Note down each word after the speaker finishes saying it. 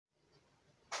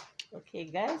Okay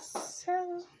guys,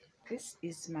 so this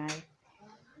is my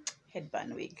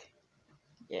headband wig.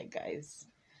 Yeah guys,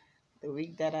 the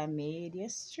wig that I made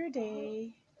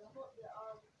yesterday,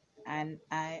 and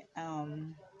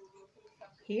I'm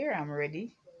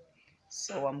ready,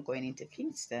 so I'm going into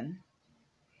Kingston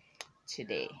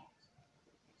today.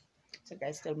 So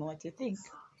guys, tell me what you think.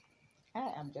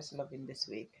 I am just loving this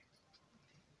wig.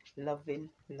 Loving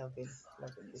this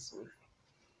wig.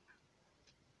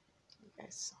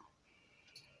 Guys, so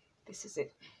this is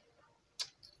it.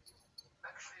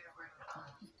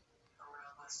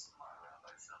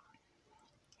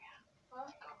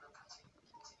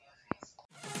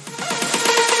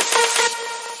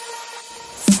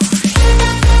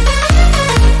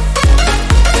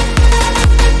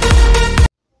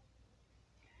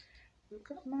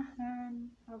 Look at my hand,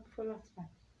 how full of fun.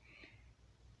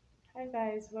 Hi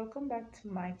guys, welcome back to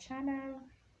my channel.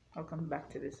 Welcome back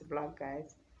to this vlog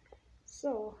guys.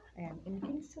 So I am in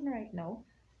Kingston right now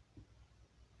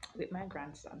with my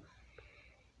grandson.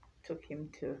 Took him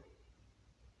to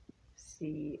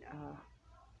see a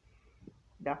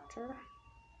doctor.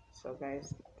 So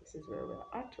guys, this is where we're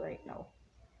at right now.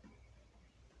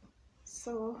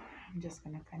 So I'm just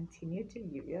gonna continue to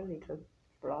give you a little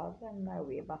vlog on my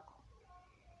way back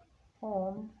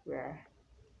home. We're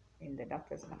in the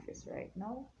doctor's office right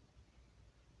now,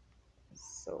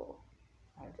 so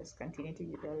I'll just continue to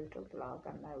give you a little vlog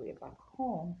on my way back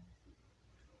home.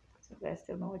 So guys,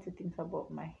 tell me what you think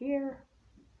about my hair.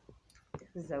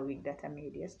 This is a wig that I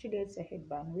made yesterday. It's a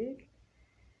headband wig,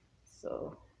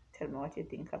 so tell me what you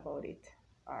think about it,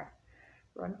 or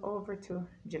run over to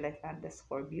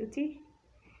Gillette_Beauty.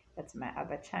 That's my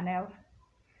other channel,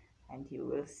 and you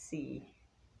will see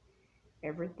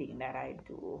everything that I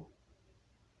do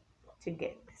to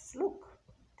get this look,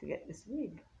 to get this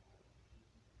wig.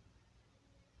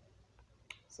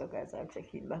 So guys, I'll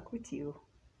check in back with you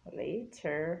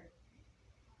later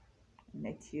and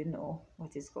let you know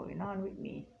what is going on with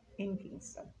me in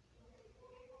Kingston.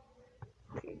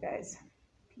 Okay guys,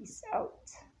 peace out.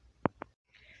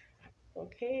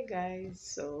 Okay guys,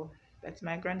 so that's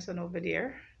my grandson over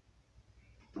there.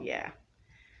 Yeah,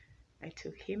 I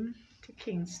took him to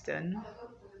Kingston,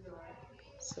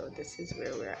 so this is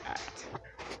where we're at.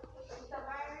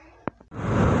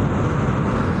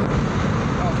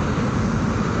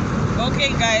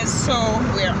 Okay guys, so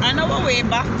we're on our way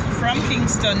back from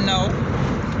Kingston now.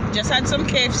 Just had some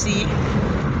KFC.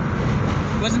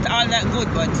 Wasn't all that good,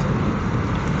 but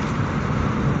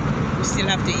we still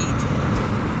have to eat.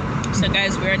 So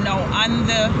guys, we're now on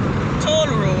the toll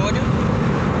road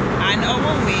on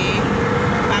our way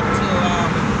back to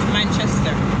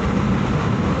Manchester.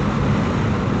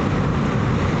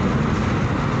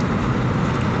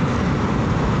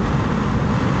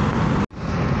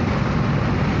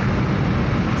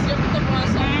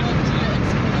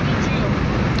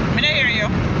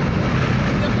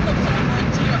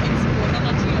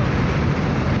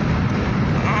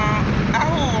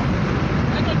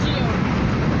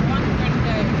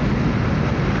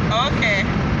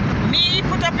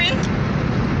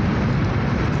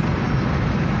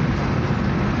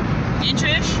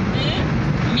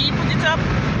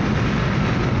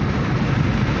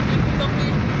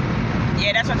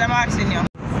 Yeah, that's what I'm asking you.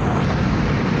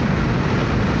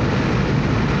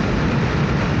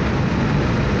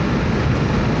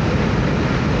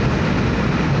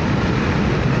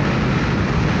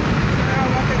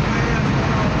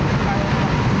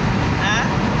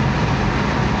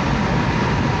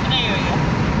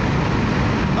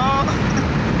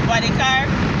 The car,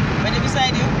 when they're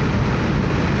beside you.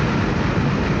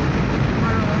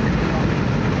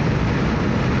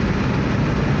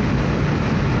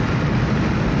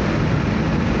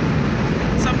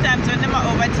 Sometimes when them are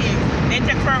overtake, they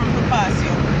take forever to pass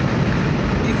you.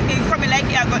 It's coming like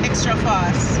you have got extra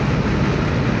fast.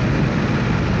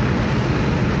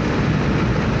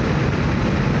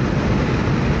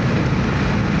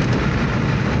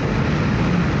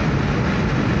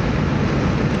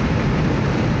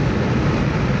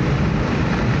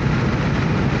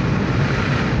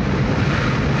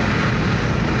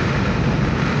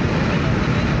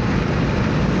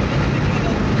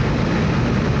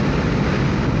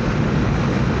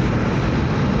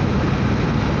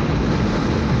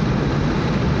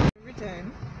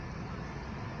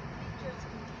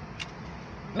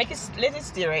 Let it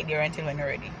stay right there until when you're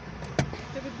ready.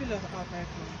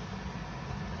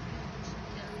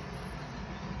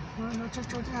 No,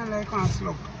 just what I like on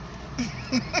slope.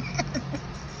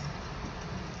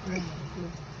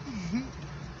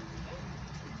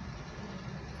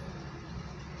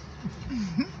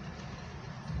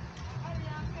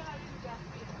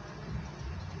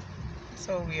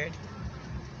 So weird.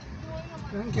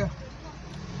 Thank you.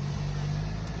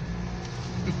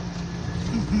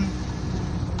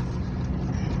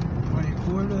 When it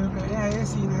cold, yeah, you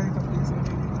see that place.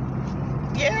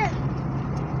 Yeah.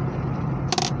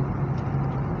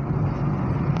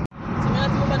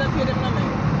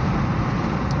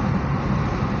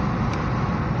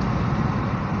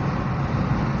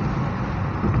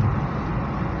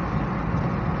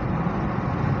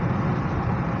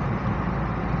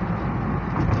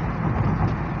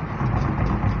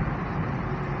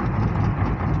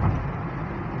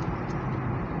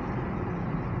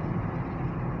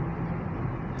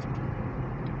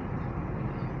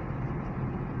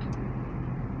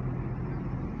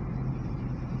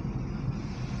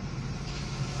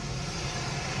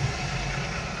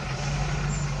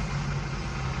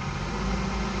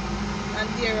 And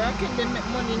they're can they make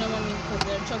money now, mommy, because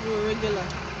they're travel regular.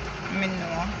 Me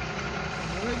know.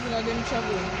 Regular them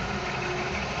travel.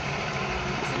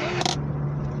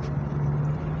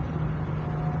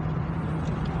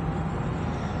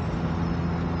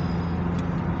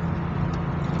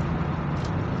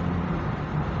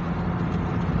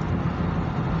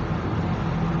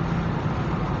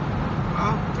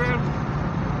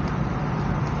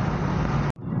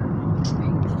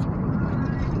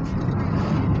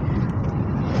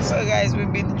 So guys,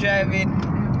 we've been driving,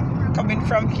 coming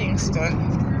from Kingston,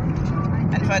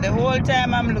 and for the whole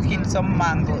time I'm looking some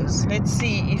mangoes. Let's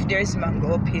see if there's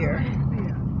mango up here.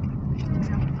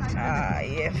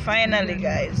 Yeah, finally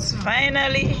guys,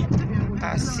 finally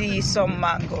I see some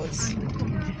mangoes.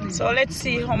 So let's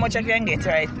see how much I can get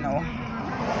right now.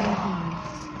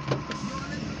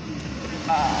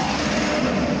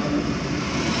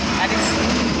 And it's,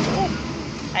 oh,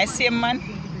 I see a man.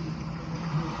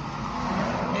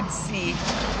 Let's see.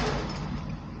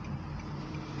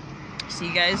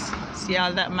 See guys, see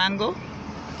all that mango?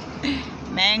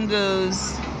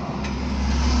 Mangoes.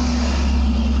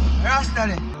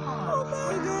 Oh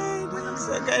my god.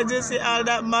 So guys, you see all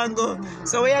that mango.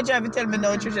 So when you're trying to tell me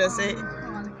now, Trisha, say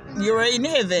you were in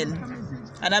heaven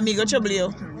and I'm go trouble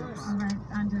you.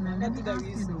 That's the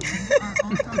reason.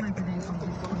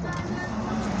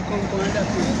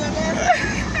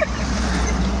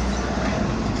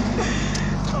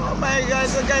 Oh my god,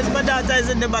 so guys, my daughter is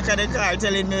in the back of the car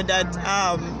telling me that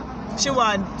she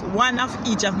want one of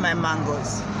each of my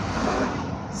mangoes.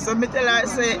 So me tell her,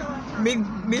 say,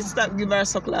 me stop give her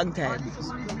suck long time.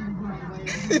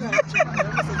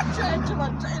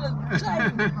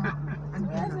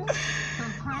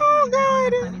 Oh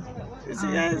god. You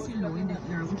see guys?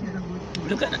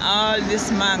 Look at all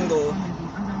this mango.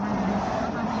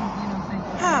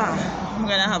 I'm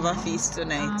gonna have a feast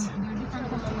tonight.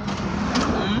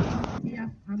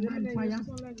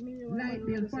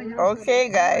 Okay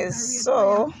guys,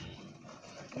 so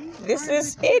this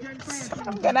is it.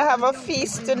 I'm gonna have a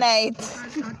feast tonight.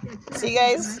 See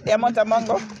guys, the amount of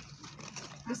mango.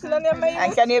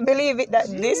 And can you believe it that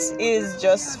this is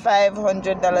just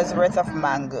 $500 worth of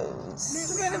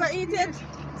mangoes?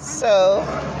 So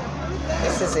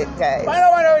this is it guys.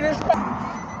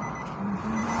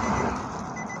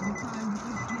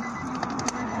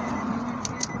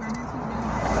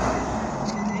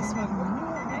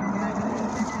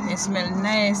 It smells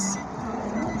nice.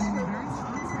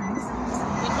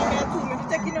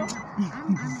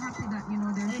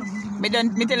 Me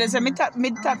tell you, say me tap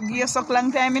give you suck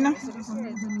long time, you know.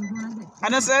 I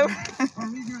know so.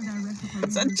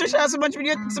 So Trisha,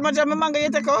 so much of my mango you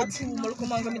take out.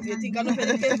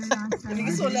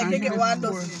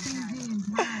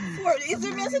 Four. Is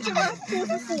there message about 2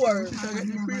 to 4?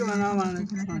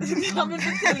 I'm going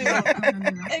to tell you.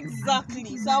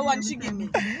 Exactly. So I want you give me.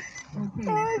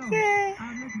 Okay.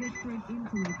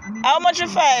 How much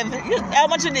is 5? How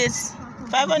much is this?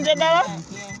 $500?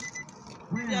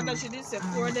 Yeah, that she did say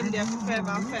 4 of them there for 5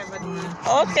 and 5 of the.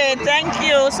 Okay, thank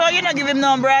you. So you not give him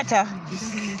no umbrella?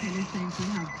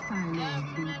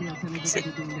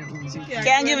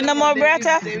 Can't give no more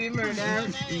brata?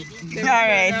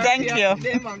 Alright, thank you.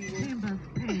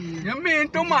 You mean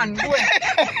to man?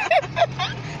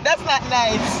 That's not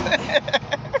nice.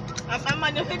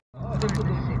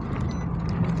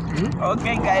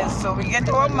 Okay guys, so we get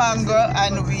our mango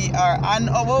and we are on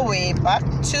our way back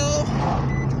to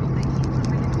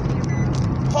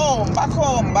home,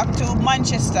 back to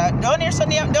Manchester. Down here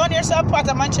some part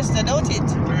of Manchester, don't it?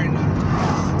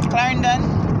 Clarendon.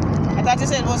 I thought you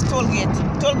said it was Tollgate.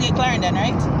 Tollgate Clarendon,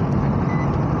 right?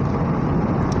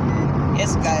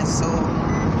 Yes guys, so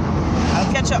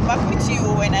I'll catch up back with you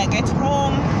when I get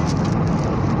home.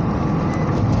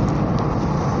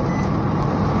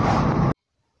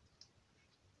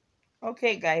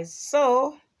 Okay guys,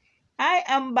 so I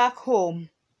am back home.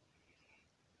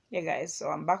 Yeah, guys, so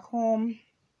I'm back home.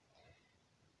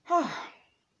 I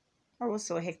was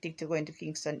so hectic to go into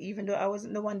Kingston, even though I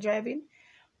wasn't the one driving.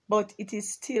 But it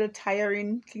is still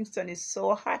tiring. Kingston is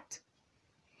so hot.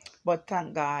 But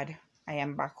thank God I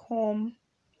am back home.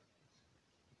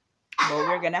 But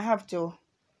we're going to have to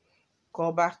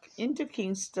go back into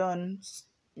Kingston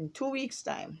in 2 weeks'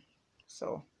 time.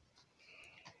 So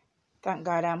thank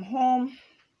God I'm home.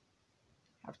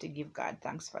 I have to give God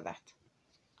thanks for that.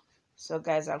 So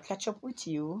guys, I'll catch up with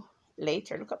you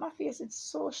later. Look at my face. It's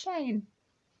so shine.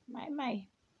 My.